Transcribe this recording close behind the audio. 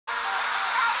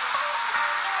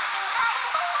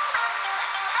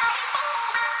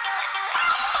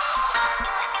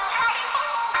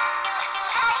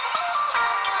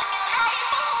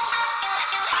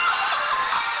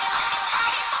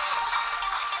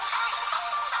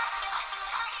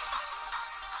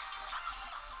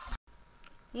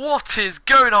What is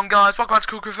going on, guys? Welcome back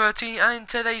to JOSHWRB, and in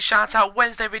today's shout out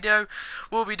Wednesday video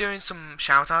we'll be doing some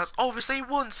shout outs, obviously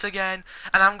once again,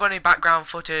 and I haven't got any background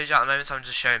footage at the moment, so I'm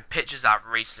just showing pictures that I've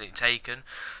recently taken.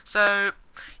 So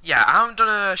yeah, I haven't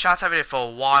done a shout out video for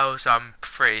a while, so I'm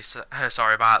pretty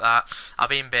sorry about that. I've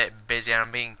been a bit busy and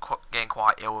I'm getting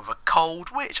quite ill with a cold,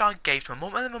 which I gave to my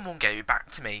mum and then my mum gave it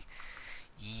back to me.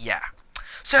 Yeah.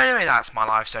 So anyway, that's my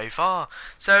life so far.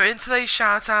 So in today's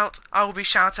shout out, I will be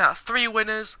shouting out 3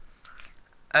 winners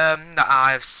that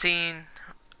I have seen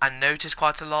and noticed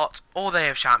quite a lot, or they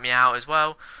have shouted me out as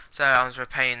well. So I was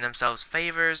repaying themselves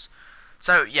favours.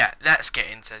 So yeah, let's get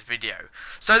into this video.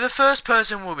 So the first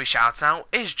person we'll be shouting out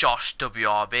is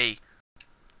JOSHWRB.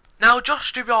 Now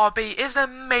JOSHWRB is an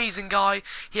amazing guy.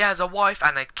 He has a wife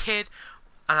and a kid.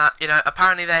 And you know,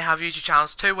 apparently they have YouTube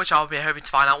channels too, which I'll be hoping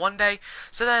to find out one day.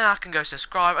 So then I can go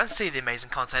subscribe and see the amazing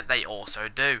content they also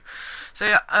do. So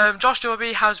yeah,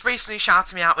 JOSHWRB has recently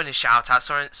shouted me out in his shout out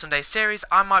Sunday series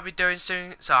I might be doing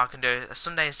soon. So I can do a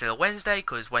Sunday instead of Wednesday,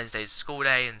 because Wednesday's a school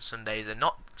day and Sundays are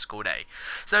not school day.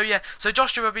 So yeah, so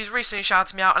JOSHWRB's recently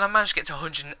shouted me out and I managed to get to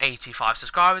 185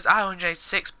 subscribers. I had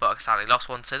 186, but I sadly lost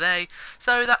one today.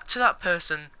 So that to that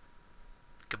person,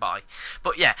 goodbye.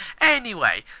 But yeah,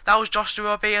 anyway, that was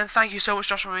JOSHWRB, and thank you so much,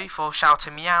 JOSHWRB, for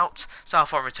shouting me out. So I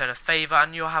thought I'd return a favour,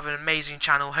 and you'll have an amazing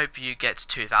channel. Hope you get to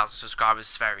 2,000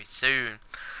 subscribers very soon.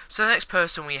 So the next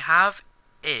person we have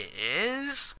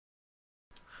is...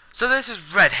 So this is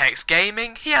RedHex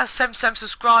Gaming. He has 77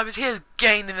 subscribers. He has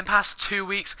gained in the past 2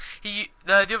 weeks. The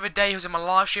other day he was in my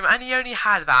live stream and he only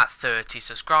had about 30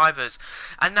 subscribers.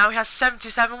 And now he has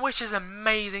 77, which is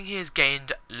amazing. He has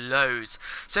gained loads.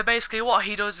 So basically what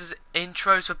he does is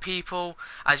intros for people,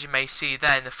 as you may see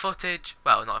there in the footage.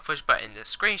 Well, not the footage, but in the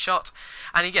screenshot.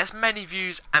 And he gets many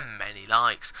views and many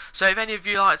likes. So if any of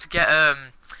you like to get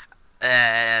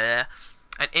an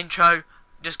intro,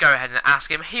 just go ahead and ask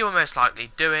him. He will most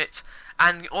likely do it.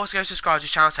 And also go subscribe to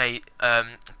his channel. Say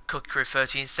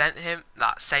CookieCrew13 sent him.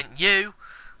 That sent you.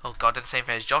 Oh god, I did the same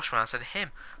thing as Josh when I said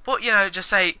him. But you know, just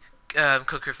say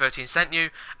CookieCrew13 sent you,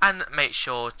 and make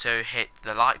sure to hit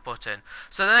the like button.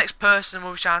 So the next person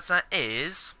we'll be shouting at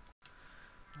is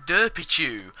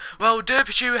Derpychu. Well,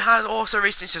 Derpychu has also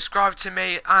recently subscribed to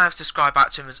me. I have subscribed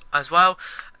back to him as well.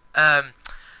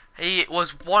 He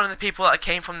was one of the people that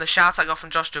came from the shout I got from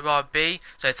JOSHWRB,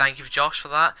 so thank you for Josh for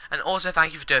that, and also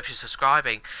thank you for Derpy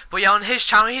subscribing. But yeah, on his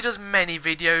channel he does many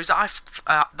videos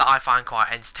that I find quite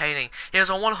entertaining. He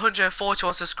has on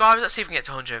 141 subscribers. Let's see if we can get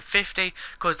to 150,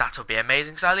 because that would be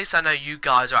amazing, because at least I know you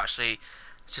guys are actually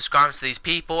subscribing to these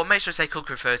people. And make sure to say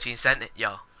CookieCrew13 sent it,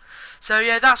 yo. So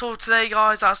yeah, that's all today,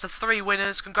 guys. That's the 3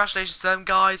 winners. Congratulations to them,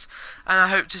 guys, and I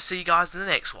hope to see you guys in the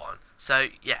next one. So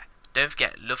yeah, don't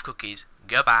forget, love cookies.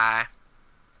 Goodbye.